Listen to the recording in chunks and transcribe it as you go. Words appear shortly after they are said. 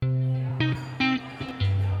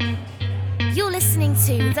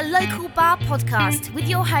to the Local Bar Podcast with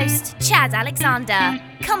your host, Chad Alexander.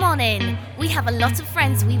 Come on in. We have a lot of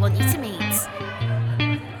friends we want you to meet.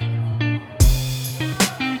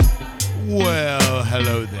 Well,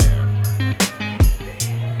 hello there.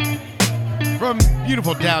 From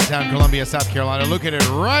beautiful downtown Columbia, South Carolina, located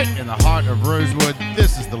right in the heart of Rosewood,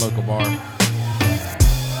 this is the Local Bar.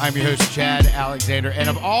 I'm your host, Chad Alexander, and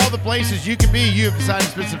of all the places you can be, you have decided to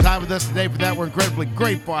spend some time with us today. For that, we're incredibly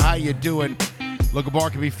grateful. How you doing? Local Bar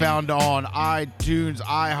can be found on iTunes,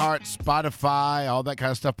 iHeart, Spotify, all that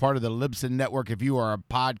kind of stuff, part of the Libsyn Network. If you are a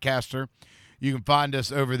podcaster, you can find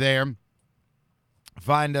us over there.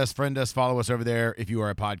 Find us, friend us, follow us over there. If you are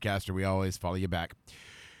a podcaster, we always follow you back.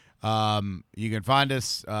 You can find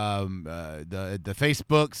us the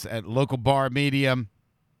Facebooks at Local Bar Media.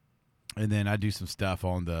 And then I do some stuff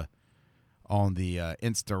on the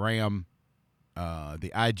Instagram,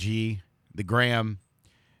 the IG, the Gram,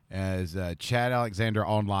 as Chad Alexander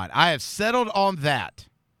Online. I have settled on that.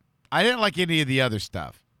 I didn't like any of the other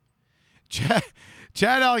stuff. Chad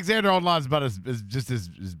Alexander Online is about as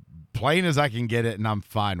plain as I can get it, and I'm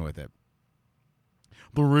fine with it.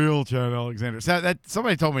 The real Chad Alexander. So that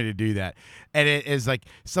somebody told me to do that, and it is like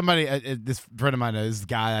somebody. This friend of mine, this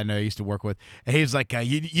guy I know, I used to work with, and he was like,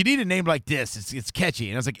 "You need a name like this. It's catchy."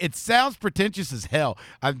 And I was like, "It sounds pretentious as hell.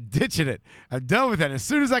 I'm ditching it. I'm done with that. As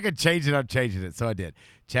soon as I can change it, I'm changing it." So I did.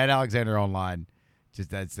 Chad Alexander Online. Just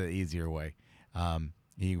that's the easier way.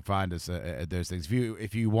 You can find us at those things.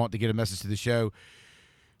 If you want to get a message to the show,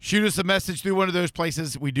 shoot us a message through one of those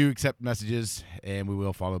places. We do accept messages, and we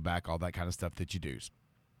will follow back, all that kind of stuff that you do.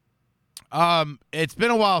 It's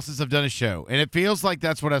been a while since I've done a show, and it feels like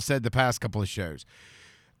that's what I've said the past couple of shows.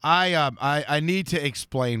 I need to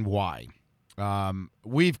explain why.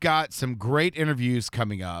 We've got some great interviews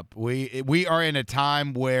coming up. We are in a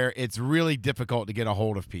time where it's really difficult to get a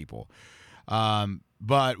hold of people.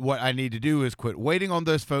 But what I need to do is quit waiting on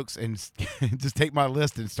those folks and just take my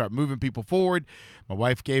list and start moving people forward. My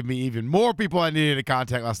wife gave me even more people I needed to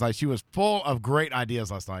contact last night. She was full of great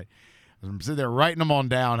ideas last night. I'm sitting there writing them on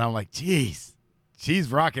down. I'm like, geez,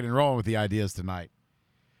 she's rocking and rolling with the ideas tonight.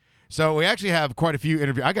 So we actually have quite a few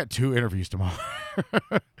interviews. I got 2 interviews tomorrow.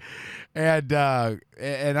 and I'm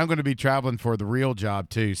going to be traveling for the real job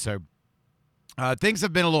too. So things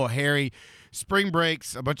have been a little hairy. Spring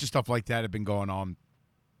breaks, a bunch of stuff like that have been going on.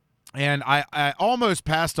 And I almost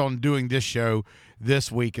passed on doing this show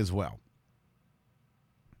this week as well.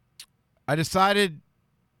 I decided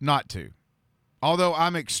not to. Although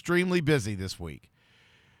I'm extremely busy this week,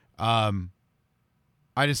 I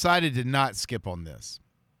decided to not skip on this.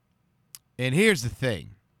 And here's the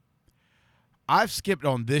thing. I've skipped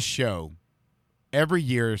on this show every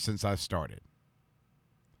year since I've started.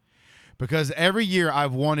 Because every year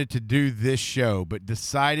I've wanted to do this show, but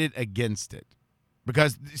decided against it.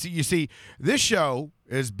 Because, you see, this show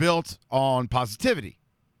is built on positivity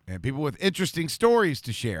and people with interesting stories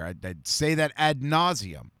to share. I'd say that ad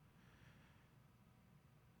nauseum.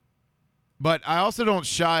 But I also don't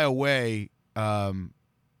shy away from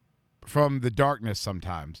the darkness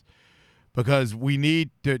sometimes because we need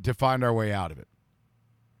to find our way out of it.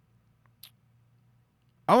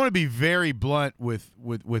 I want to be very blunt with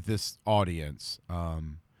this audience,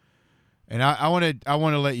 and I want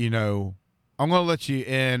to let you know. I'm going to let you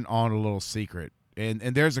in on a little secret, and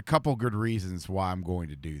there's a couple good reasons why I'm going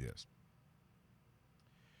to do this.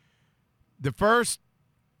 The first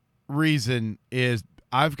reason is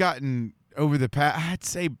I've gotten, over the past, I'd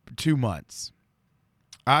say 2 months,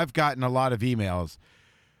 I've gotten a lot of emails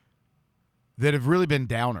that have really been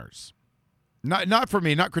downers. Not for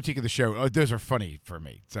me, not critique of the show. Those are funny for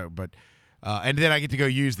me. So, but and then I get to go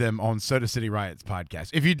use them on Soda City Riots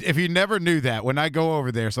podcast. If you never knew that, when I go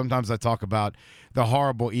over there, sometimes I talk about the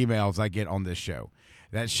horrible emails I get on this show.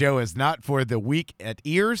 That show is not for the weak at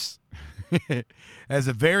ears. There's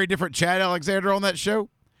a very different Chad Alexander on that show.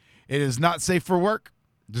 It is not safe for work.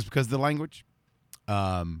 Just because of the language.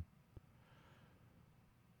 I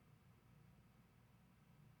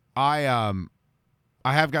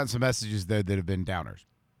have gotten some messages there that have been downers.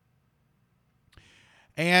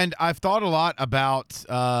 And I've thought a lot about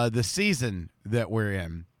the season that we're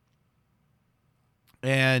in.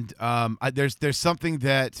 And there's something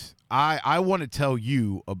that I want to tell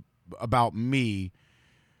you about me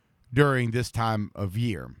during this time of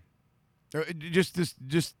year. Just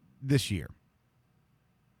this year.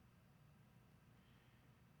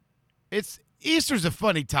 Easter's a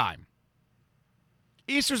funny time.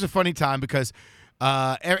 Easter's a funny time because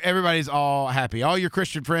Everybody's all happy. All your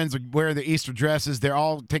Christian friends wear their Easter dresses. They're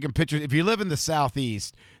all taking pictures. If you live in the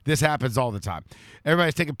Southeast, this happens all the time.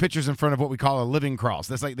 Everybody's taking pictures in front of what we call a living cross.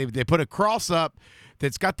 That's like they put a cross up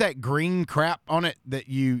that's got that green crap on it that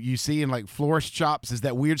you see in like florist shops. Is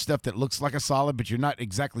that weird stuff that looks like a solid, but you're not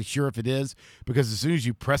exactly sure if it is, because as soon as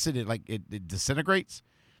you press it, it disintegrates.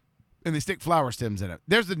 And they stick flower stems in it.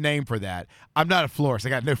 There's a name for that. I'm not a florist. I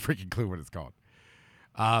got no freaking clue what it's called.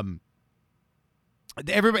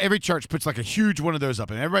 Every church puts like a huge one of those up,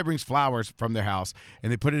 and everybody brings flowers from their house, and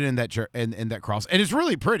they put it in that church in that cross, and it's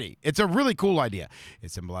really pretty. It's a really cool idea. It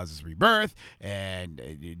symbolizes rebirth,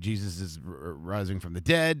 and Jesus is rising from the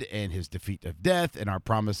dead, and his defeat of death, and our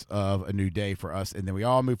promise of a new day for us, and then we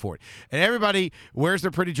all move forward. And everybody wears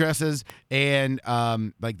their pretty dresses, and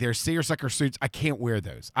like their seersucker suits. I can't wear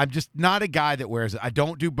those. I'm just not a guy that wears it. I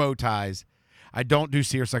don't do bow ties. I don't do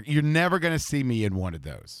seersucker. You're never gonna see me in one of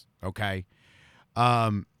those. Okay.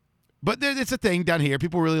 But it's a thing down here.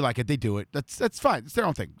 People really like it. They do it. That's fine. It's their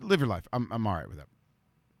own thing. Live your life. I'm all right with that.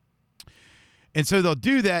 And so they'll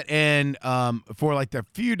do that, and for like the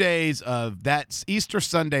few days of that Easter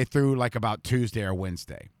Sunday through like about Tuesday or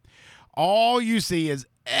Wednesday, all you see is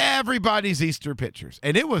everybody's Easter pictures.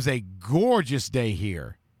 And it was a gorgeous day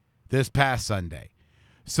here this past Sunday.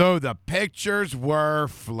 So the pictures were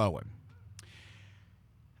flowing.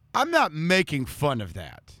 I'm not making fun of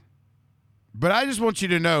that. But I just want you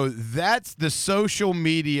to know that's the social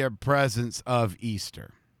media presence of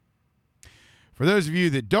Easter. For those of you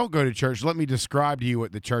that don't go to church, let me describe to you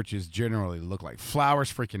what the churches generally look like.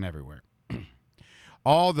 Flowers freaking everywhere.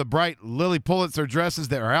 All the bright Lily Pulitzer dresses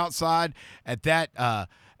that are outside at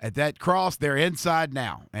that cross, they're inside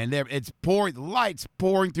now. And it's pouring, lights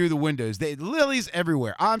pouring through the windows. Lilies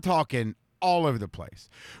everywhere. I'm talking all over the place.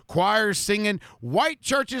 Choirs singing, white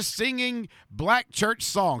churches singing black church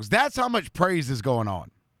songs. That's how much praise is going on.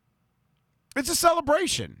 It's a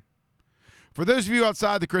celebration. For those of you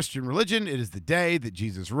outside the Christian religion, it is the day that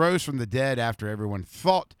Jesus rose from the dead after everyone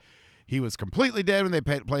thought he was completely dead when they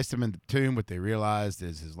placed him in the tomb. What they realized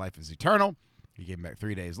is his life is eternal. He came back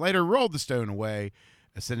 3 days later, rolled the stone away,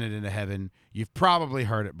 ascended into heaven. You've probably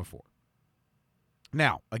heard it before.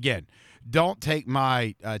 Now, again, don't take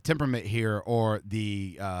my temperament here or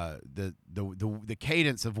the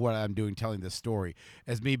cadence of what I'm doing telling this story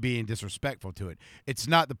as me being disrespectful to it. It's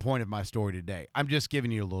not the point of my story today. I'm just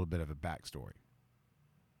giving you a little bit of a backstory.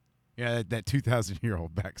 Yeah, that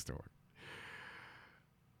 2,000-year-old backstory.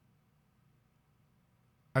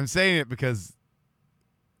 I'm saying it because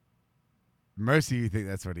most of you think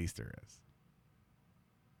that's what Easter is.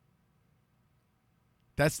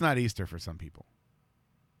 That's not Easter for some people.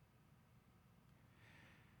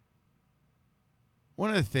 One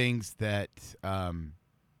of the things that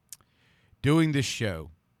doing this show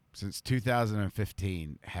since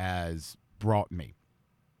 2015 has brought me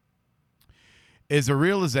is a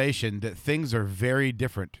realization that things are very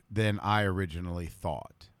different than I originally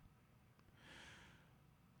thought.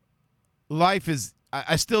 Life is,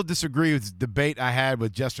 I still disagree with the debate I had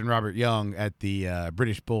with Justin Robert Young at the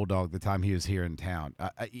British Bulldog the time he was here in town.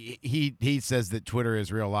 He says that Twitter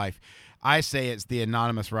is real life. I say it's the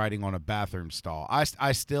anonymous writing on a bathroom stall.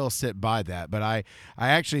 I still sit by that, but I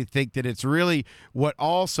actually think that it's really what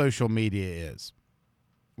all social media is.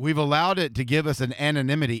 We've allowed it to give us an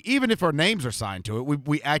anonymity. Even if our names are signed to it,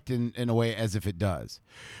 we act in a way as if it does.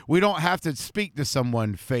 We don't have to speak to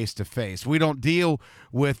someone face to face. We don't deal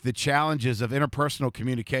with the challenges of interpersonal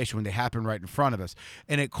communication when they happen right in front of us.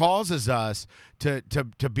 And it causes us to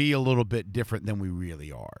be a little bit different than we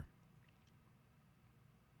really are.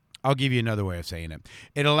 I'll give you another way of saying it.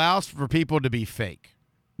 It allows for people to be fake.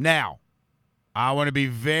 Now, I want to be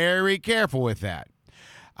very careful with that.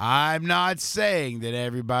 I'm not saying that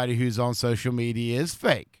everybody who's on social media is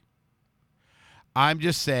fake. I'm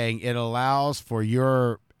just saying it allows for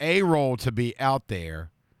your A-roll to be out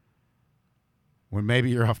there when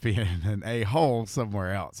maybe you're off being an A-hole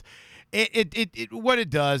somewhere else. What it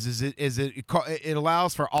does is it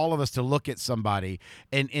allows for all of us to look at somebody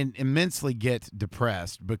and immensely get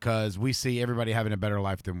depressed because we see everybody having a better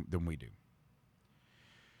life than we do.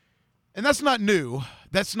 And that's not new.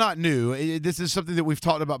 That's not new. This is something that we've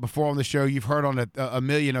talked about before on the show. You've heard on a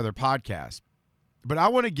million other podcasts. But I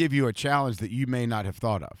want to give you a challenge that you may not have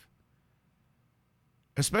thought of,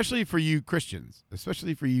 especially for you Christians,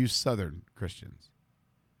 especially for you Southern Christians.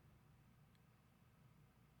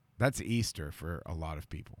 That's Easter for a lot of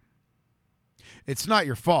people. It's not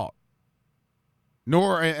your fault,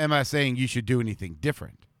 nor am I saying you should do anything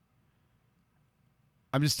different.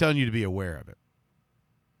 I'm just telling you to be aware of it.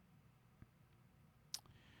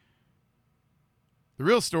 The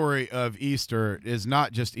real story of Easter is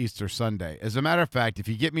not just Easter Sunday. As a matter of fact, if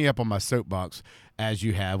you get me up on my soapbox, as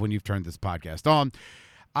you have when you've turned this podcast on,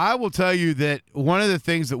 I will tell you that one of the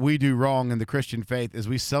things that we do wrong in the Christian faith is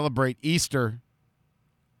we celebrate Easter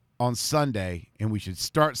on Sunday, and we should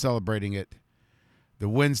start celebrating it the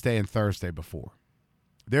Wednesday and Thursday before.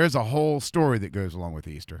 There's a whole story that goes along with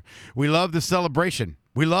Easter. We love the celebration.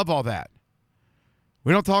 We love all that.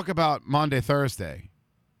 We don't talk about Maundy, Thursday.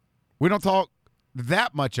 We don't talk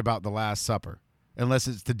that much about the Last Supper unless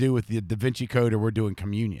it's to do with the Da Vinci Code or we're doing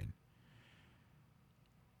communion.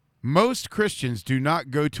 Most Christians do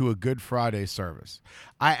not go to a Good Friday service.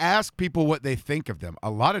 I ask people what they think of them.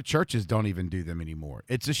 A lot of churches don't even do them anymore.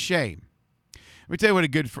 It's a shame. Let me tell you what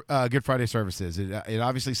a Good Friday service is. It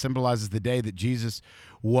obviously symbolizes the day that Jesus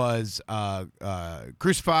was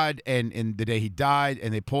crucified and the day he died,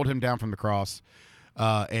 and they pulled him down from the cross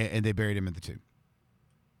and they buried him in the tomb.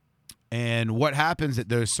 And what happens at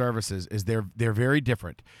those services is they're very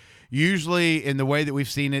different. Usually in the way that we've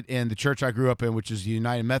seen it in the church I grew up in, which is the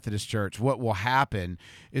United Methodist Church, what will happen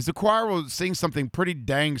is the choir will sing something pretty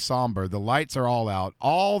dang somber. The lights are all out.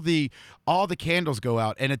 All the candles go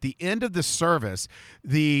out. And at the end of the service,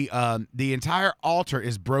 the entire altar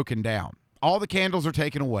is broken down. All the candles are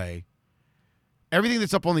taken away. Everything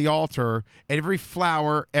that's up on the altar, every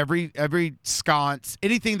flower, every sconce,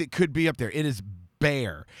 anything that could be up there, it is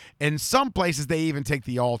bare. In some places, they even take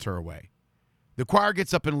the altar away. The choir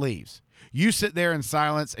gets up and leaves. You sit there in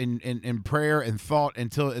silence and in prayer and thought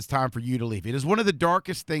until it's time for you to leave. It is one of the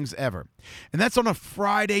darkest things ever. And that's on a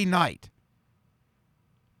Friday night.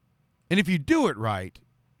 And if you do it right,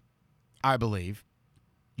 I believe,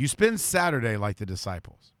 you spend Saturday like the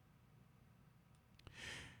disciples.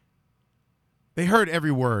 They heard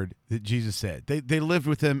every word that Jesus said. They lived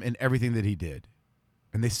with him in everything that he did.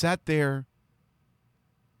 And they sat there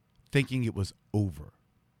thinking it was over.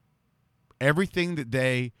 Everything that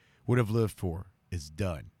they would have lived for is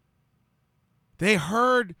done. They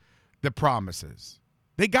heard the promises.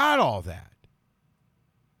 They got all that.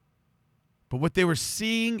 But what they were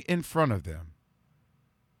seeing in front of them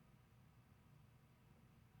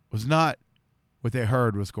was not what they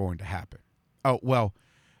heard was going to happen. Oh, well,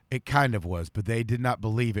 it kind of was, but they did not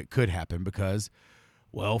believe it could happen because,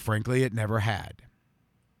 well, frankly, it never had.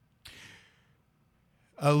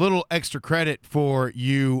 A little extra credit for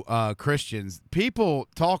you Christians. People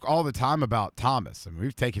talk all the time about Thomas. I mean,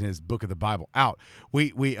 we've taken his book of the Bible out.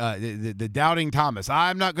 The doubting Thomas.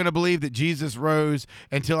 I'm not going to believe that Jesus rose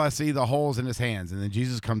until I see the holes in his hands. And then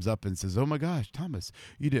Jesus comes up and says, oh my gosh, Thomas,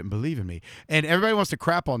 you didn't believe in me. And everybody wants to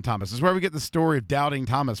crap on Thomas. This is where we get the story of doubting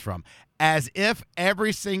Thomas from. As if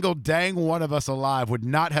every single dang one of us alive would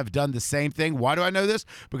not have done the same thing. Why do I know this?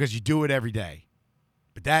 Because you do it every day.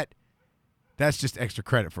 But that's just extra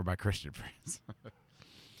credit for my Christian friends.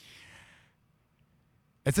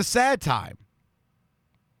 It's a sad time.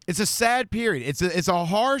 It's a sad period. It's a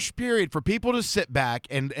harsh period for people to sit back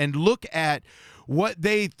and look at what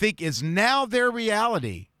they think is now their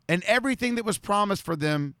reality, and everything that was promised for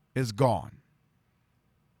them is gone.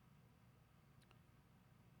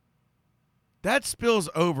 That spills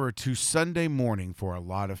over to Sunday morning for a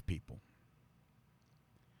lot of people.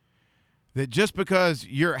 That just because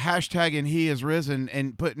you're hashtagging he has risen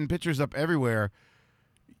and putting pictures up everywhere,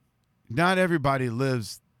 not everybody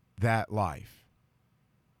lives that life.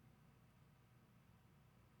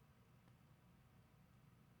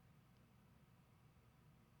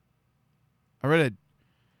 I read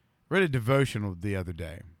a devotional the other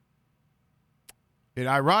day. It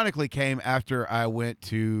ironically came after I went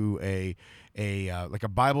to a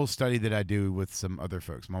Bible study that I do with some other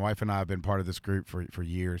folks. My wife and I have been part of this group for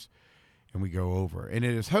years. And we go over. And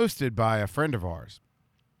it is hosted by a friend of ours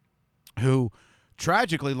who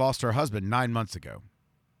tragically lost her husband 9 months ago.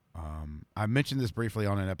 I mentioned this briefly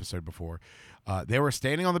on an episode before. They were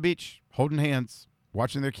standing on the beach, holding hands,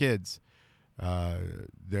 watching their kids.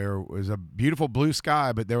 There was a beautiful blue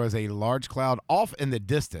sky, but there was a large cloud off in the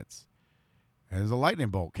distance. And there's a lightning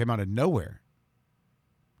bolt came out of nowhere.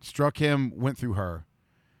 Struck him, went through her.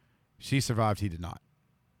 She survived, he did not.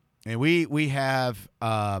 And we have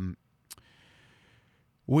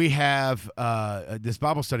this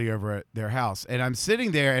Bible study over at their house, and I'm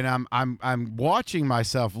sitting there and I'm watching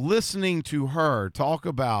myself, listening to her talk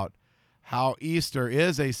about how Easter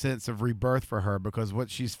is a sense of rebirth for her, because what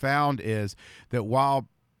she's found is that while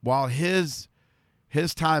his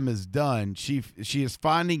time is done, she is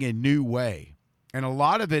finding a new way. And a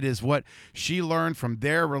lot of it is what she learned from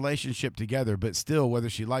their relationship together, but still, whether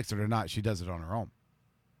she likes it or not, she does it on her own.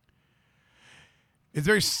 It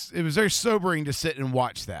was very sobering to sit and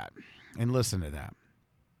watch that and listen to that.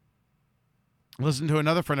 Listen to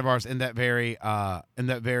another friend of ours in that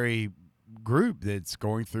very group that's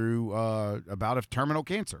going through a bout of terminal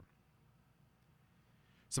cancer.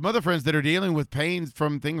 Some other friends that are dealing with pain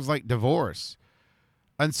from things like divorce,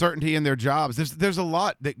 uncertainty in their jobs. There's a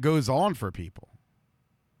lot that goes on for people.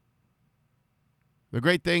 The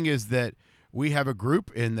great thing is that we have a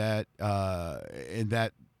group in that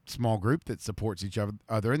small group that supports each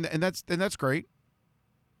other, and that's great.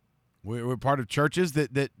 We're part of churches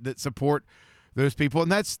that support those people, and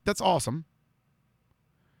that's awesome.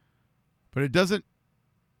 But it doesn't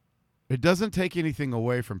take anything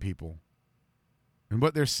away from people and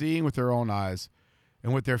what they're seeing with their own eyes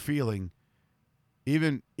and what they're feeling,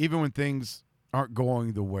 even when things aren't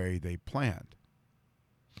going the way they planned.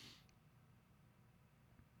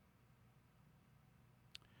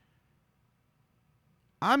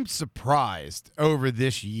 I'm surprised over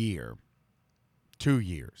this year, 2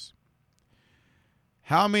 years,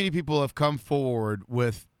 how many people have come forward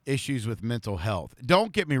with issues with mental health.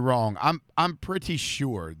 Don't get me wrong. I'm pretty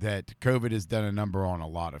sure that COVID has done a number on a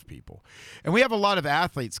lot of people. And we have a lot of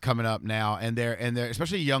athletes coming up now, and they're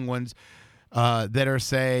especially young ones that are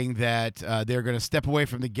saying that they're going to step away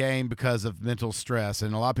from the game because of mental stress,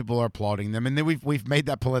 and a lot of people are applauding them. And then we've made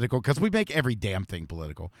that political because we make every damn thing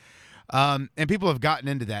political. And people have gotten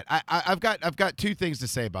into that. I've got two things to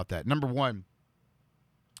say about that. Number one,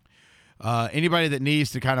 anybody that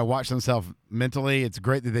needs to kind of watch themselves mentally, it's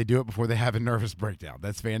great that they do it before they have a nervous breakdown.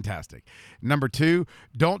 That's fantastic. Number two,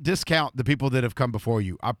 don't discount the people that have come before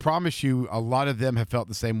you. I promise you, a lot of them have felt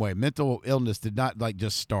the same way. Mental illness did not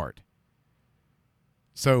just start.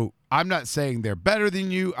 So I'm not saying they're better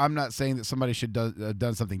than you. I'm not saying that somebody should have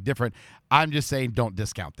done something different. I'm just saying don't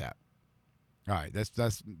discount that. All right,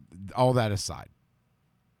 that's all that aside.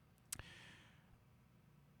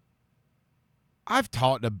 I've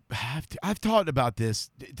talked about this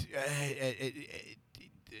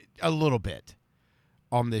a little bit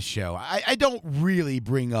on this show. I don't really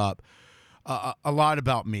bring up a lot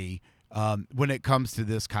about me when it comes to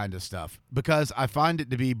this kind of stuff because I find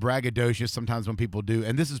it to be braggadocious sometimes when people do,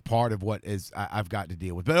 and this is part of what I've got to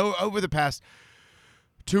deal with. But over the past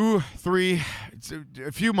a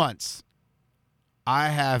few months, I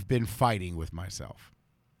have been fighting with myself,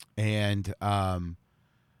 and I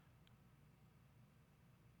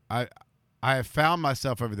have found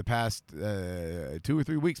myself over the past 2 or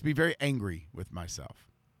 3 weeks be very angry with myself.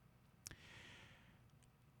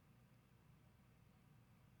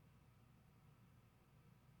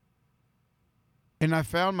 And I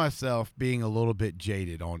found myself being a little bit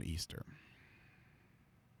jaded on Easter.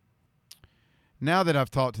 Now that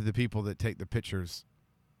I've talked to the people that take the pictures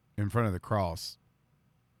in front of the cross,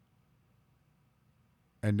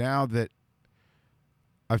 and now that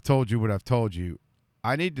I've told you what I've told you,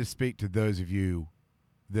 I need to speak to those of you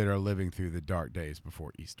that are living through the dark days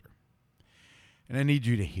before Easter. And I need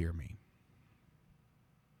you to hear me.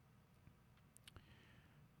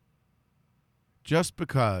 Just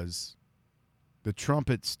because the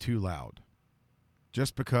trumpet's too loud,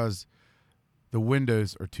 just because the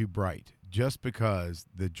windows are too bright, just because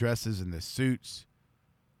the dresses and the suits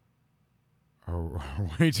are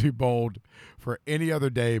way too bold for any other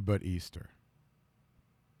day but Easter,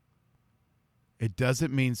 it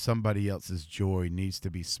doesn't mean somebody else's joy needs to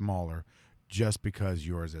be smaller just because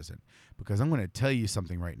yours isn't. Because I'm going to tell you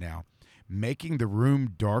something right now. Making the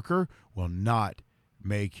room darker will not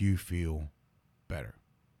make you feel better.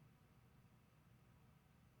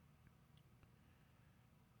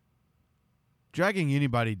 Dragging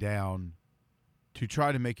anybody down to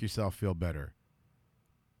try to make yourself feel better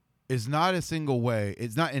is not a single way,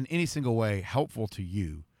 it's not in any single way helpful to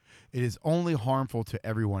you. It is only harmful to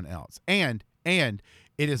everyone else. And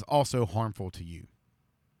it is also harmful to you.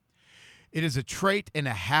 It is a trait and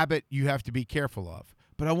a habit you have to be careful of.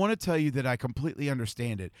 But I want to tell you that I completely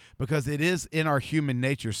understand it because it is in our human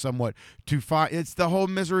nature somewhat to find, it's the whole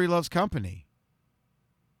misery loves company.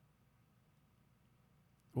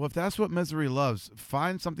 Well, if that's what misery loves,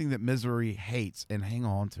 find something that misery hates and hang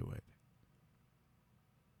on to it.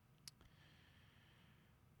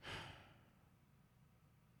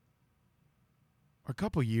 A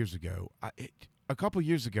couple years ago,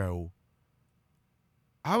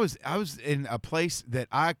 I was in a place that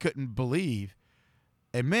I couldn't believe,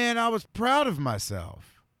 and man, I was proud of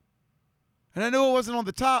myself. And I knew it wasn't on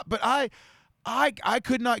the top, but I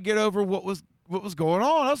could not get over what was going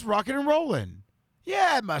on. I was rocking and rolling. Yeah,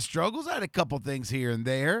 I had my struggles. I had a couple things here and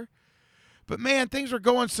there. But man, things were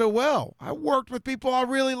going so well. I worked with people I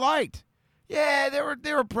really liked. Yeah,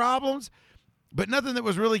 there were problems, but nothing that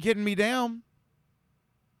was really getting me down.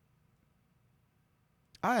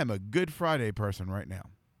 I am a Good Friday person right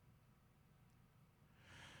now.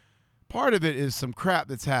 Part of it is some crap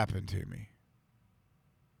that's happened to me.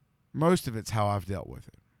 Most of it's how I've dealt with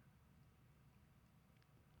it.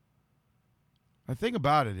 The thing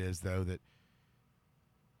about it is, though, that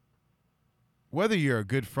whether you're a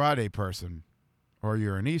Good Friday person or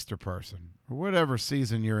you're an Easter person or whatever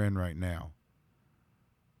season you're in right now,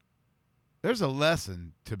 there's a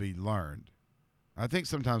lesson to be learned. I think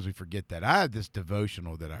sometimes we forget that. I have this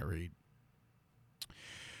devotional that I read,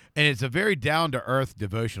 and it's a very down-to-earth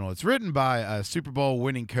devotional. It's written by a Super Bowl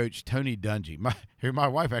winning coach, Tony Dungy, who my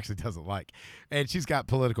wife actually doesn't like, and she's got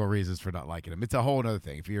political reasons for not liking him. It's a whole other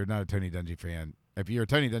thing. If you're not a Tony Dungy fan, if you're a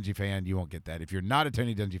Tony Dungy fan, you won't get that. If you're not a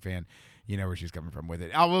Tony Dungy fan, you know where she's coming from with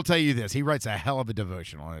it. I will tell you this. He writes a hell of a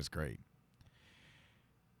devotional, and it's great.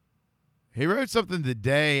 He wrote something the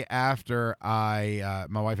day after my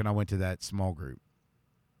wife and I went to that small group.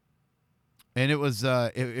 And it was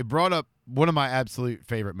it brought up one of my absolute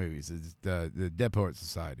favorite movies, is the Dead Poets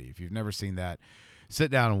Society. If you've never seen that,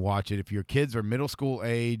 sit down and watch it. If your kids are middle school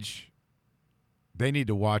age, they need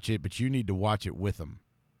to watch it, but you need to watch it with them.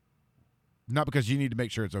 Not because you need to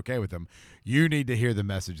make sure it's okay with them. You need to hear the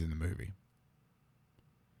message in the movie.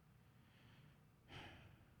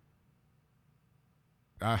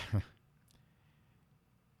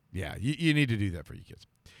 Yeah, you need to do that for your kids.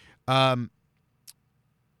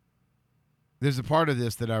 There's a part of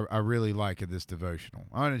this that I really like in this devotional.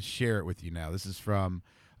 I want to share it with you now. This is from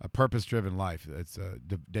A Purpose-Driven Life. It's a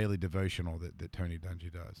daily devotional that Tony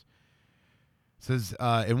Dungy does. It says,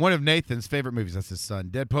 in one of Nathan's favorite movies, that's his son,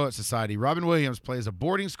 Dead Poets Society, Robin Williams plays a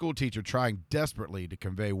boarding school teacher trying desperately to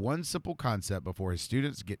convey one simple concept before his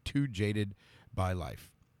students get too jaded by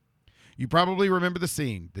life. You probably remember the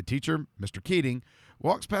scene. The teacher, Mr. Keating,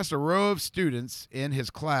 walks past a row of students in his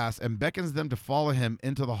class and beckons them to follow him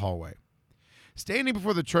into the hallway. Standing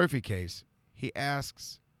before the trophy case, he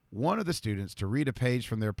asks one of the students to read a page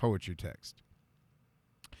from their poetry text.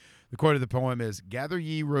 The quote of the poem is, "Gather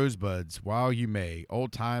ye rosebuds while you may,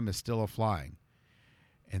 old time is still a-flying.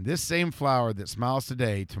 And this same flower that smiles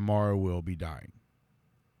today, tomorrow will be dying."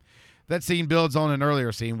 That scene builds on an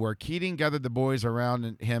earlier scene where Keating gathered the boys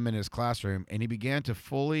around him in his classroom, and he began the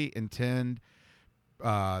fully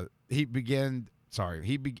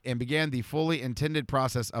intended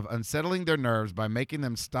process of unsettling their nerves by making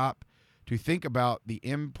them stop to think about the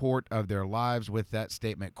import of their lives with that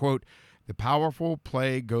statement, quote, "The powerful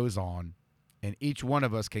play goes on, and each one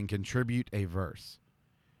of us can contribute a verse.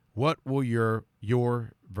 What will your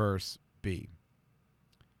verse be?"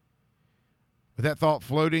 With that thought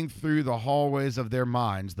floating through the hallways of their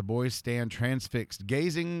minds, the boys stand transfixed,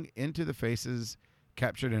 gazing into the faces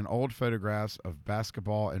captured in old photographs of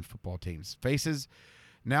basketball and football teams. Faces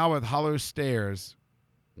now with hollow stares,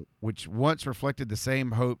 which once reflected the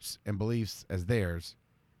same hopes and beliefs as theirs,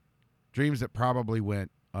 dreams that probably went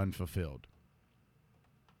unfulfilled.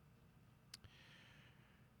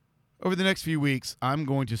 Over the next few weeks, I'm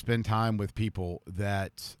going to spend time with people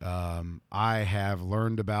that I have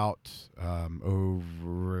learned about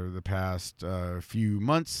over the past few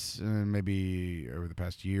months and maybe over the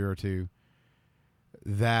past year or two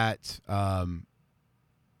that have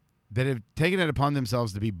taken it upon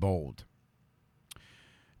themselves to be bold.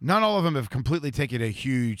 Not all of them have completely taken a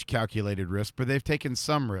huge calculated risk, but they've taken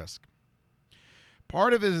some risk.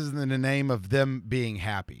 Part of it is in the name of them being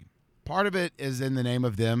happy. Part of it is in the name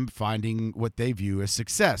of them finding what they view as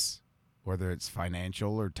success, whether it's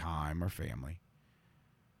financial or time or family.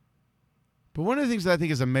 But one of the things that I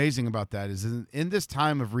think is amazing about that is in this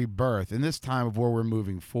time of rebirth, in this time of where we're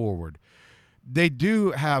moving forward, they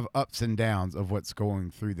do have ups and downs of what's going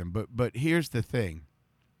through them. But here's the thing.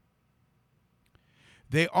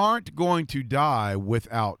 They aren't going to die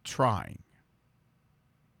without trying.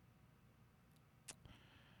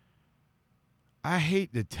 I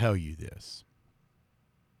hate to tell you this,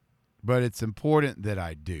 but it's important that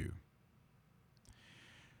I do.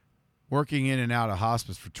 Working in and out of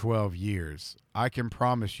hospice for 12 years, I can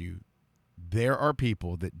promise you there are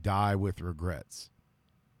people that die with regrets.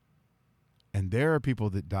 And there are people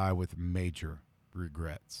that die with major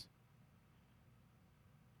regrets.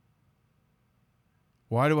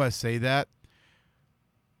 Why do I say that?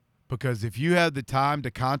 Because if you have the time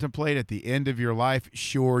to contemplate at the end of your life,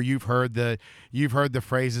 sure, you've heard the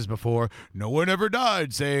phrases before. No one ever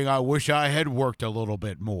died saying, "I wish I had worked a little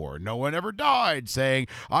bit more." No one ever died saying,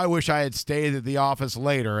 "I wish I had stayed at the office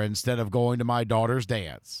later instead of going to my daughter's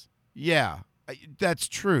dance." Yeah, that's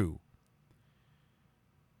true.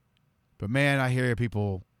 But man, I hear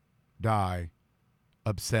people die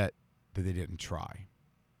upset that they didn't try.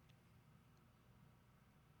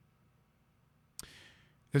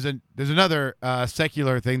 There's another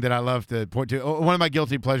secular thing that I love to point to. One of my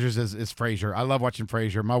guilty pleasures is Frasier. I love watching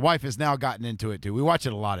Frasier. My wife has now gotten into it too. We watch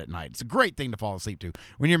it a lot at night. It's a great thing to fall asleep to.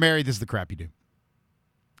 When you're married, this is the crap you do.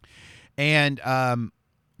 And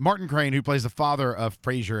Martin Crane, who plays the father of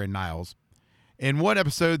Frasier and Niles, in one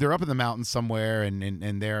episode, they're up in the mountains somewhere, and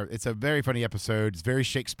it's a very funny episode. It's very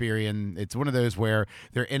Shakespearean. It's one of those where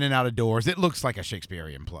they're in and out of doors. It looks like a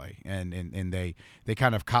Shakespearean play, and they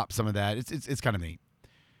kind of cop some of that. It's kind of neat.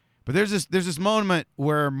 But there's this moment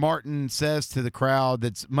where Martin says to the crowd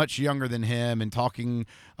that's much younger than him and talking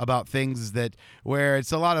about things where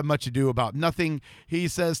it's a lot of much ado about nothing. He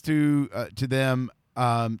says to them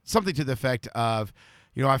something to the effect of,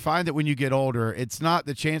 I find that when you get older, it's not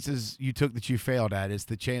the chances you took that you failed at, it's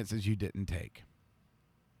the chances you didn't take.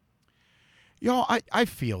 I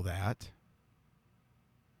feel that.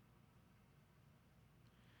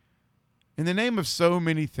 In the name of so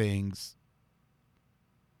many things,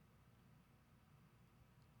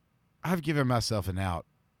 I've given myself an out,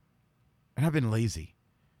 and I've been lazy.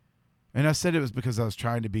 And I said it was because I was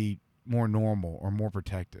trying to be more normal or more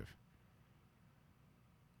protective.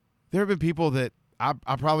 There have been people that I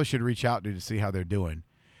probably should reach out to see how they're doing.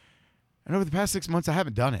 And over the past 6 months, I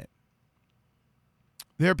haven't done it.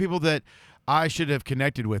 There are people that I should have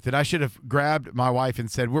connected with, that I should have grabbed my wife and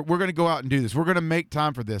said, we're going to go out and do this. We're going to make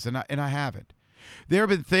time for this, and I haven't. There have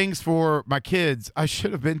been things for my kids I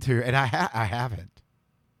should have been to, and I haven't.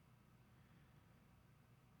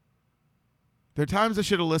 There are times I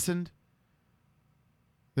should have listened.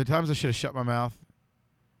 There are times I should have shut my mouth.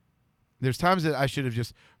 There's times that I should have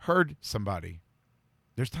just heard somebody.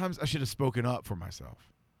 There's times I should have spoken up for myself.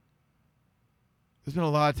 There's been a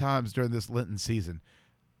lot of times during this Lenten season.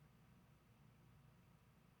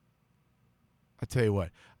 I tell you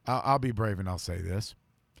what, I'll be brave and I'll say this.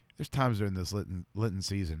 There's times during this Lenten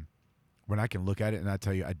season when I can look at it and I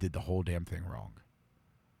tell you I did the whole damn thing wrong.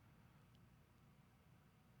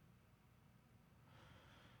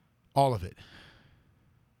 All of it.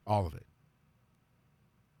 All of it.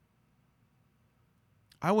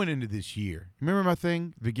 I went into this year. Remember my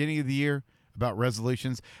thing, beginning of the year, about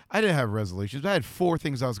resolutions? I didn't have resolutions. I had 4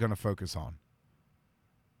 things I was going to focus on.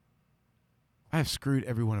 I have screwed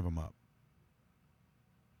every one of them up.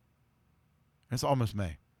 It's almost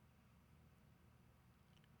May.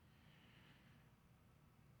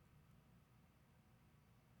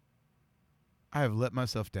 I have let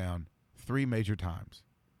myself down 3 major times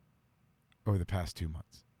over the past 2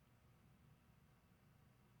 months.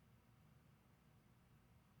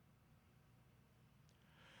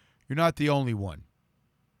 You're not the only one.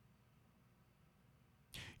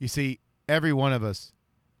 You see, every one of us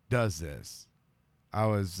does this. I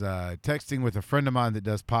was texting with a friend of mine that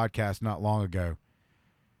does podcasts not long ago,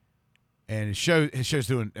 and his show's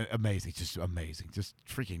doing amazing, just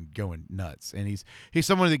freaking going nuts. And he's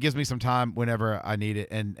someone that gives me some time whenever I need it,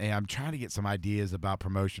 and I'm trying to get some ideas about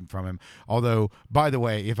promotion from him. Although, by the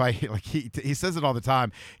way, if I he says it all the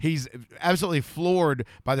time, he's absolutely floored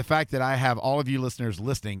by the fact that I have all of you listeners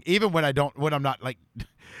listening, even when I'm not like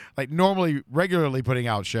normally regularly putting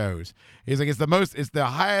out shows. He's like, it's the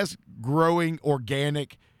highest growing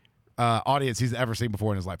organic audience he's ever seen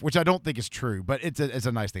before in his life, which I don't think is true, but it's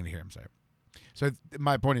a nice thing to hear him say. So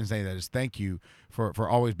my point in saying that is thank you for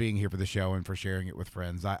always being here for the show and for sharing it with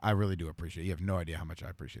friends. I really do appreciate it. You have no idea how much I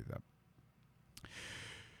appreciate that.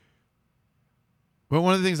 But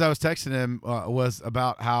one of the things I was texting him was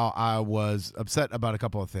about how I was upset about a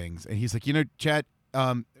couple of things. And he's like, Chad,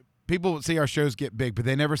 people see our shows get big, but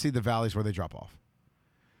they never see the valleys where they drop off.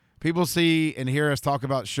 People see and hear us talk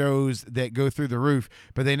about shows that go through the roof,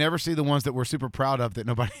 but they never see the ones that we're super proud of that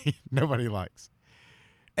nobody likes.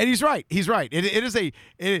 And he's right. He's right.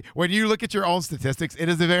 When you look at your own statistics, it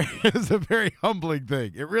is a very humbling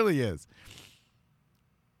thing. It really is.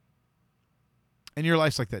 And your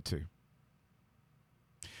life's like that too.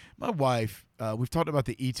 My wife, we've talked about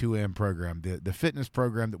the E2M program, the fitness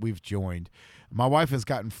program that we've joined. My wife has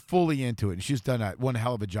gotten fully into it, and she's done one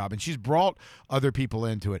hell of a job, and she's brought other people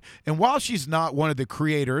into it. And while she's not one of the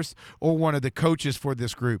creators or one of the coaches for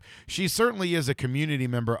this group, she certainly is a community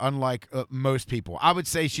member, unlike most people. I would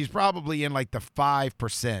say she's probably in like the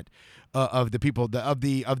 5% of the people, of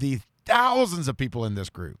the thousands of people in this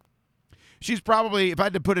group. She's probably, if I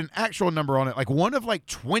had to put an actual number on it, like one of like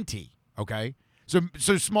 20, okay?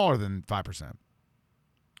 So smaller than 5%,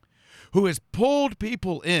 who has pulled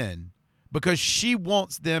people in because she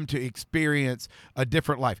wants them to experience a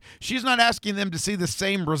different life. She's not asking them to see the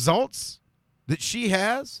same results that she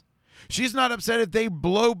has. She's not upset if they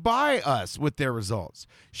blow by us with their results.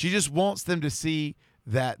 She just wants them to see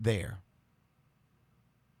that there.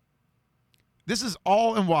 This is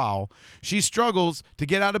all and while she struggles to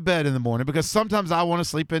get out of bed in the morning because sometimes I want to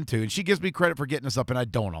sleep in too, and she gives me credit for getting us up, and I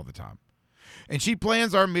don't all the time. And she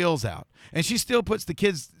plans our meals out, and she still puts the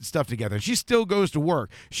kids' stuff together, and she still goes to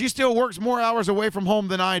work. She still works more hours away from home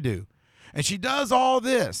than I do. And she does all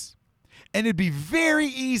this. And it'd be very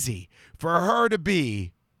easy for her to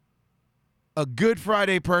be a Good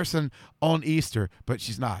Friday person on Easter, but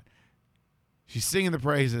she's not. She's singing the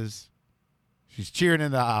praises. She's cheering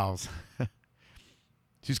in the aisles.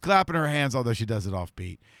 She's clapping her hands, although she does it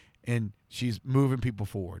offbeat. And she's moving people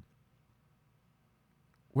forward.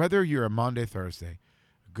 Whether you're a Monday, Thursday,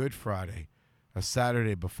 a Good Friday, a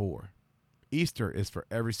Saturday before, Easter is for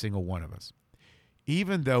every single one of us,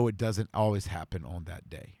 even though it doesn't always happen on that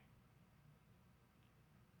day.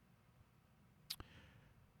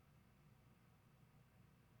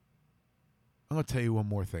 I'm going to tell you one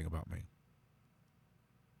more thing about me.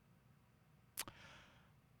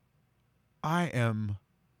 I am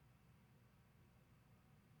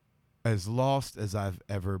as lost as I've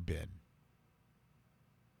ever been.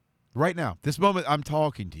 Right now, this moment I'm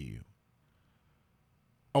talking to you.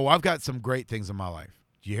 Oh, I've got some great things in my life.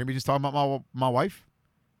 Do you hear me just talking about my wife?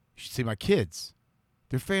 You should see my kids.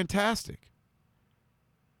 They're fantastic.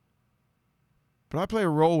 But I play a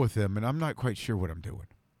role with them, and I'm not quite sure what I'm doing.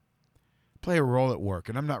 Play a role at work,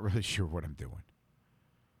 and I'm not really sure what I'm doing.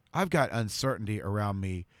 I've got uncertainty around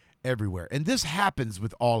me everywhere. And this happens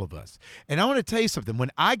with all of us. And I want to tell you something.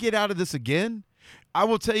 When I get out of this again, I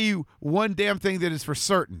will tell you one damn thing that is for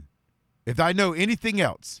certain. If I know anything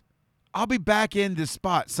else, I'll be back in this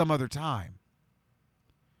spot some other time.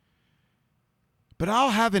 But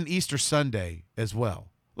I'll have an Easter Sunday as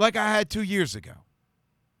well, like I had 2 years ago.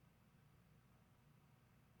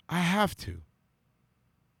 I have to.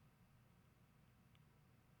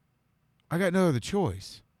 I got no other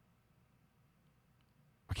choice.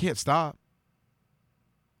 I can't stop.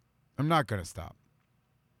 I'm not going to stop.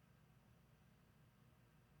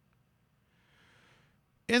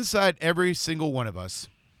 Inside every single one of us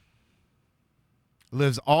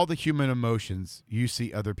lives all the human emotions you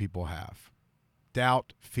see other people have.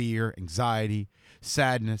 Doubt, fear, anxiety,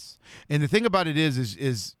 sadness. And the thing about it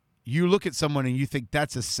is you look at someone and you think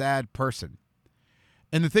that's a sad person.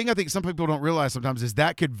 And the thing I think some people don't realize sometimes is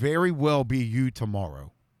that could very well be you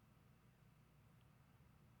tomorrow.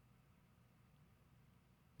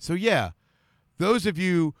 So yeah, those of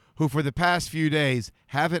you who for the past few days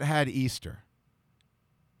haven't had Easter,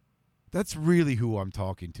 that's really who I'm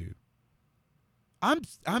talking to.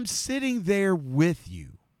 I'm sitting there with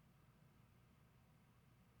you.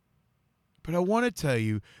 But I want to tell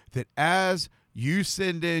you that as you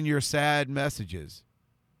send in your sad messages,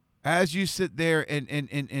 as you sit there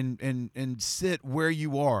and sit where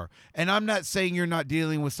you are, and I'm not saying you're not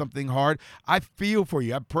dealing with something hard. I feel for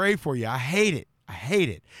you. I pray for you. I hate it. I hate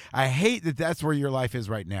it. I hate that that's where your life is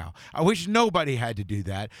right now. I wish nobody had to do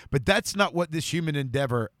that, but that's not what this human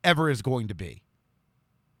endeavor ever is going to be.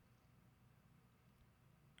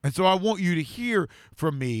 And so I want you to hear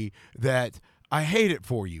from me that I hate it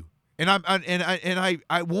for you. And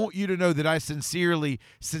I want you to know that I sincerely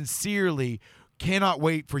cannot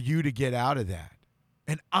wait for you to get out of that.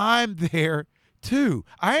 And I'm there too.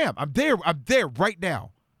 I am. I'm there right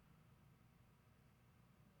now.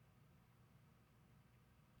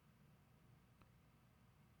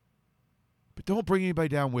 But don't bring anybody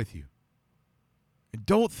down with you. And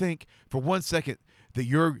don't think for 1 second that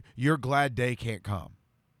your glad day can't come.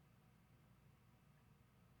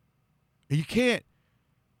 And you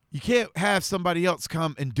can't have somebody else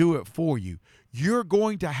come and do it for you. You're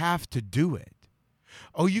going to have to do it.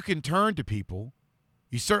 Oh, you can turn to people.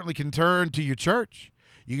 You certainly can turn to your church.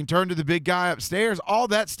 You can turn to the big guy upstairs, all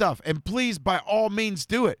that stuff. And please, by all means,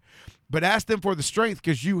 do it. But ask them for the strength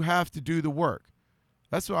because you have to do the work.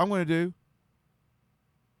 That's what I'm going to do.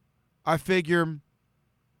 I figure,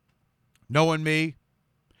 knowing me,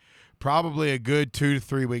 probably a good 2 to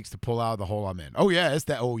 3 weeks to pull out of the hole I'm in. Oh, yeah, it's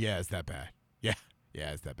that bad.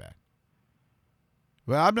 Yeah, it's that bad.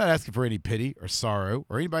 Well, I'm not asking for any pity or sorrow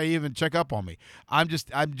or anybody even check up on me. I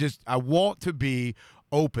want to be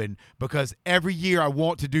open because every year I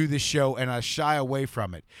want to do this show and I shy away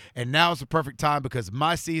from it. And now is the perfect time because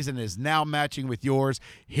my season is now matching with yours.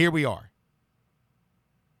 Here we are.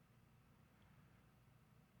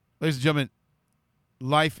 Ladies and gentlemen,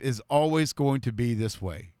 life is always going to be this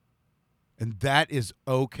way. And that is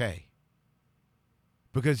okay.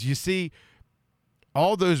 Because you see,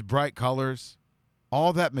 all those bright colors,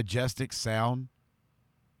 all that majestic sound,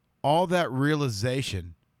 all that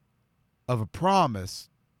realization of a promise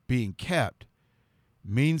being kept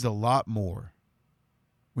means a lot more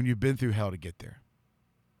when you've been through hell to get there.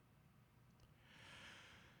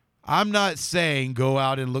 I'm not saying go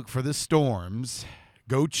out and look for the storms,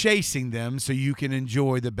 go chasing them so you can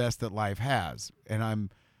enjoy the best that life has. And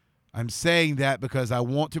I'm saying that because I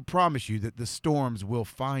want to promise you that the storms will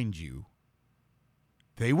find you.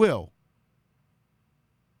 They will.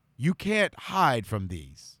 You can't hide from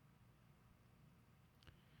these.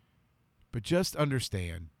 But just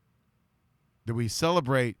understand that we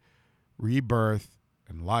celebrate rebirth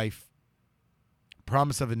and life,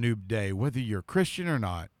 promise of a new day, whether you're Christian or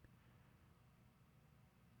not.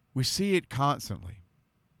 We see it constantly.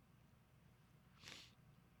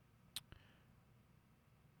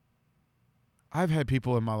 I've had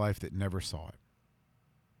people in my life that never saw it.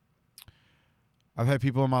 I've had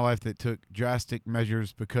people in my life that took drastic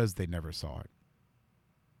measures because they never saw it.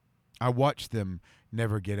 I watched them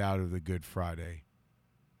never get out of the Good Friday.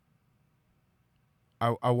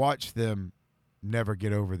 I watched them never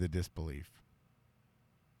get over the disbelief.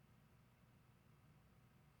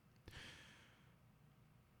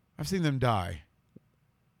 I've seen them die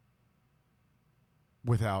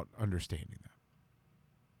without understanding that.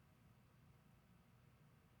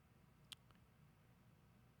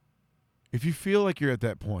 If you feel like you're at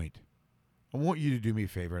that point, I want you to do me a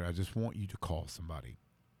favor, and I just want you to call somebody.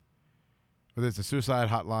 Whether it's a suicide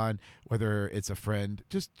hotline, whether it's a friend,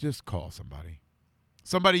 just call somebody.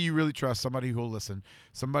 Somebody you really trust, somebody who will listen,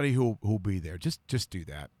 somebody who'll be there. Just do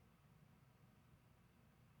that.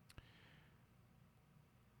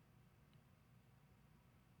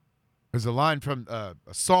 There's a line from a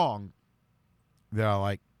song that I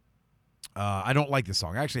like. I don't like this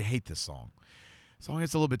song. I actually hate this song. The song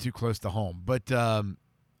gets a little bit too close to home. But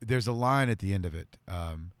there's a line at the end of it.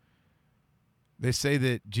 They say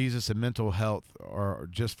that Jesus and mental health are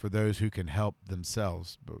just for those who can help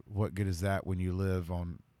themselves. But what good is that when you live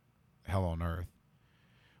on hell on earth?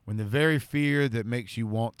 When the very fear that makes you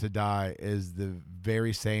want to die is the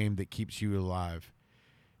very same that keeps you alive.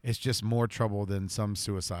 It's just more trouble than some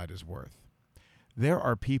suicide is worth. There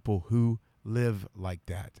are people who live like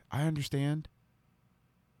that. I understand.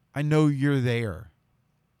 I know you're there.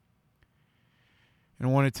 And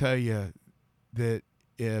I want to tell you that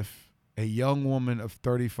if a young woman of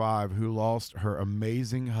 35 who lost her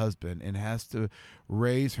amazing husband and has to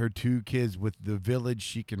raise her 2 kids with the village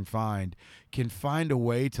she can find a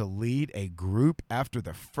way to lead a group after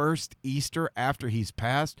the first Easter after he's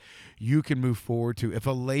passed, you can move forward too. If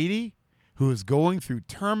a lady who is going through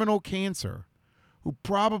terminal cancer, who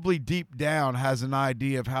probably deep down has an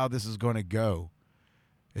idea of how this is going to go,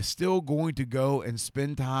 is still going to go and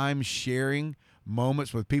spend time sharing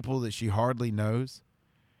moments with people that she hardly knows,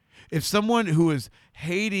 if someone who is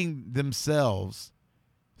hating themselves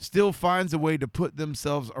still finds a way to put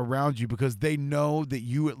themselves around you because they know that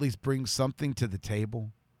you at least bring something to the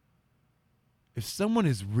table, if someone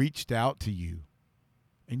has reached out to you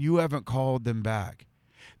and you haven't called them back,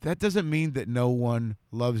 that doesn't mean that no one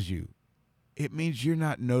loves you. It means you're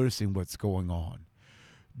not noticing what's going on.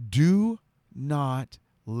 Do not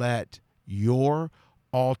let your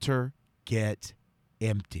altar get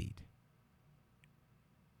emptied.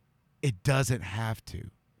 It doesn't have to.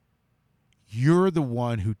 You're the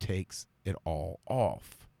one who takes it all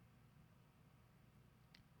off.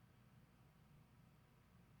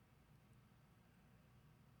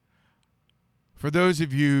 For those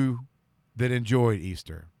of you that enjoyed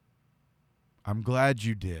Easter, I'm glad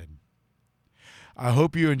you did. I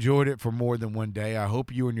hope you enjoyed it for more than one day. I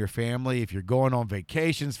hope you and your family, if you're going on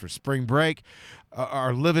vacations for spring break,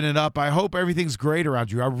 are living it up. I hope everything's great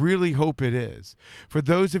around you. I really hope it is. For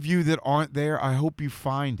those of you that aren't there, I hope you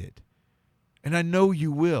find it. And I know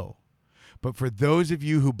you will. But for those of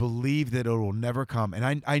you who believe that it will never come,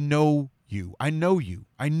 and I know you. I know you.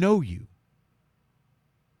 I know you.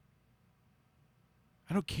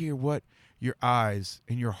 I don't care what your eyes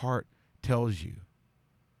and your heart tells you.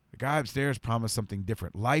 The guy upstairs promised something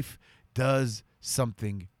different. Life does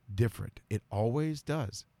something different. It always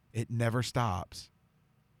does. It never stops.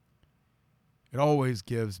 It always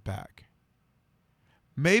gives back.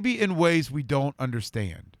 Maybe in ways we don't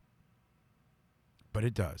understand, but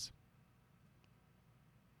it does.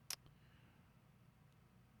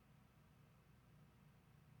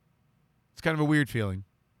 It's kind of a weird feeling.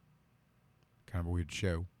 Kind of a weird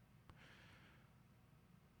show.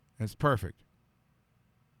 And it's perfect.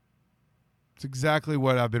 It's exactly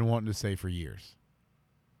what I've been wanting to say for years.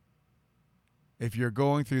 If you're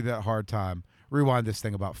going through that hard time, rewind this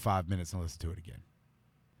thing about 5 minutes and listen to it again.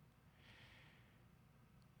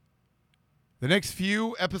 The next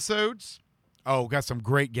few episodes, got some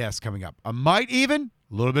great guests coming up. I might even,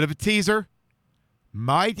 a little bit of a teaser,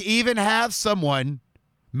 might even have someone,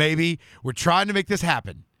 maybe, we're trying to make this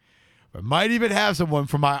happen. I might even have someone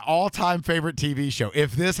from my all-time favorite TV show.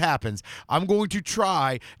 If this happens, I'm going to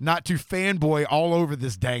try not to fanboy all over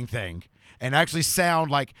this dang thing and actually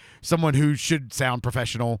sound like someone who should sound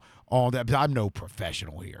professional on that. I'm no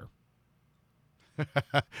professional here.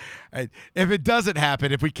 If it doesn't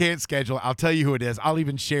happen, if we can't schedule it, I'll tell you who it is. I'll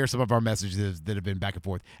even share some of our messages that have been back and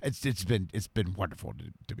forth. It's been wonderful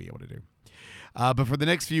to be able to do. But for the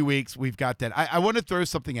next few weeks, we've got that. I want to throw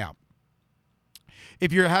something out.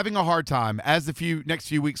 If you're having a hard time as the next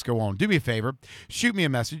few weeks go on, do me a favor. Shoot me a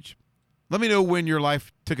message. Let me know when your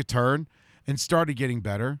life took a turn and started getting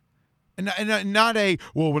better. And not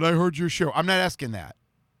when I heard your show. I'm not asking that.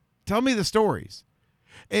 Tell me the stories.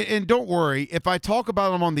 And don't worry, if I talk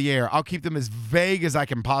about them on the air, I'll keep them as vague as I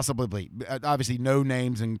can possibly be. Obviously, no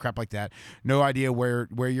names and crap like that. No idea where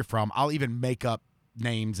you're from. I'll even make up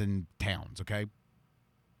names and towns, okay?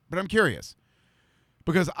 But I'm curious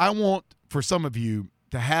because I want for some of you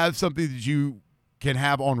to have something that you can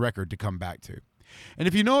have on record to come back to. And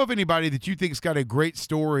if you know of anybody that you think's got a great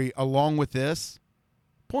story along with this,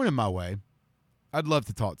 point them my way. I'd love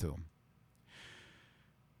to talk to them.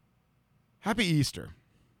 Happy Easter.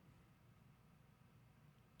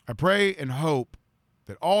 I pray and hope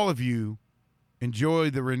that all of you enjoy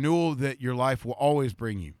the renewal that your life will always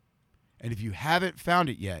bring you. And if you haven't found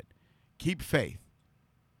it yet, keep faith.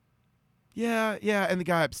 Yeah, and the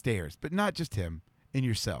guy upstairs, but not just him, in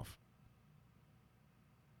yourself.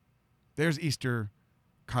 There's Easter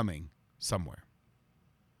coming somewhere.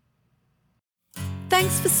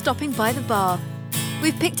 Thanks for stopping by the bar.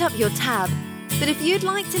 We've picked up your tab, but if you'd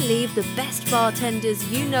like to leave the best bartenders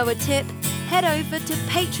you know a tip, head over to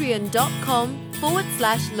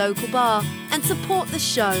patreon.com/local bar and support the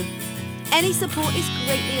show. Any support is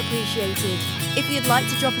greatly appreciated. If you'd like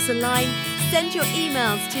to drop us a line, send your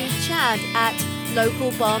emails to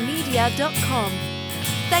chad@localbarmedia.com.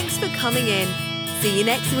 Thanks for coming in. See you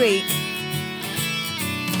next week.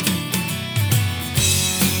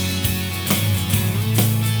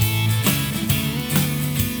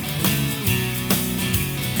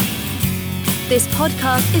 This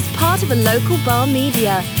podcast is part of a Local Bar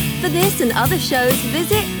Media. For this and other shows,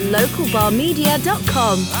 visit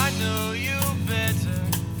localbarmedia.com. I know you better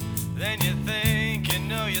than you think you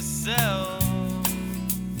know yourself.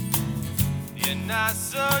 You're not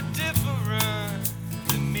so different.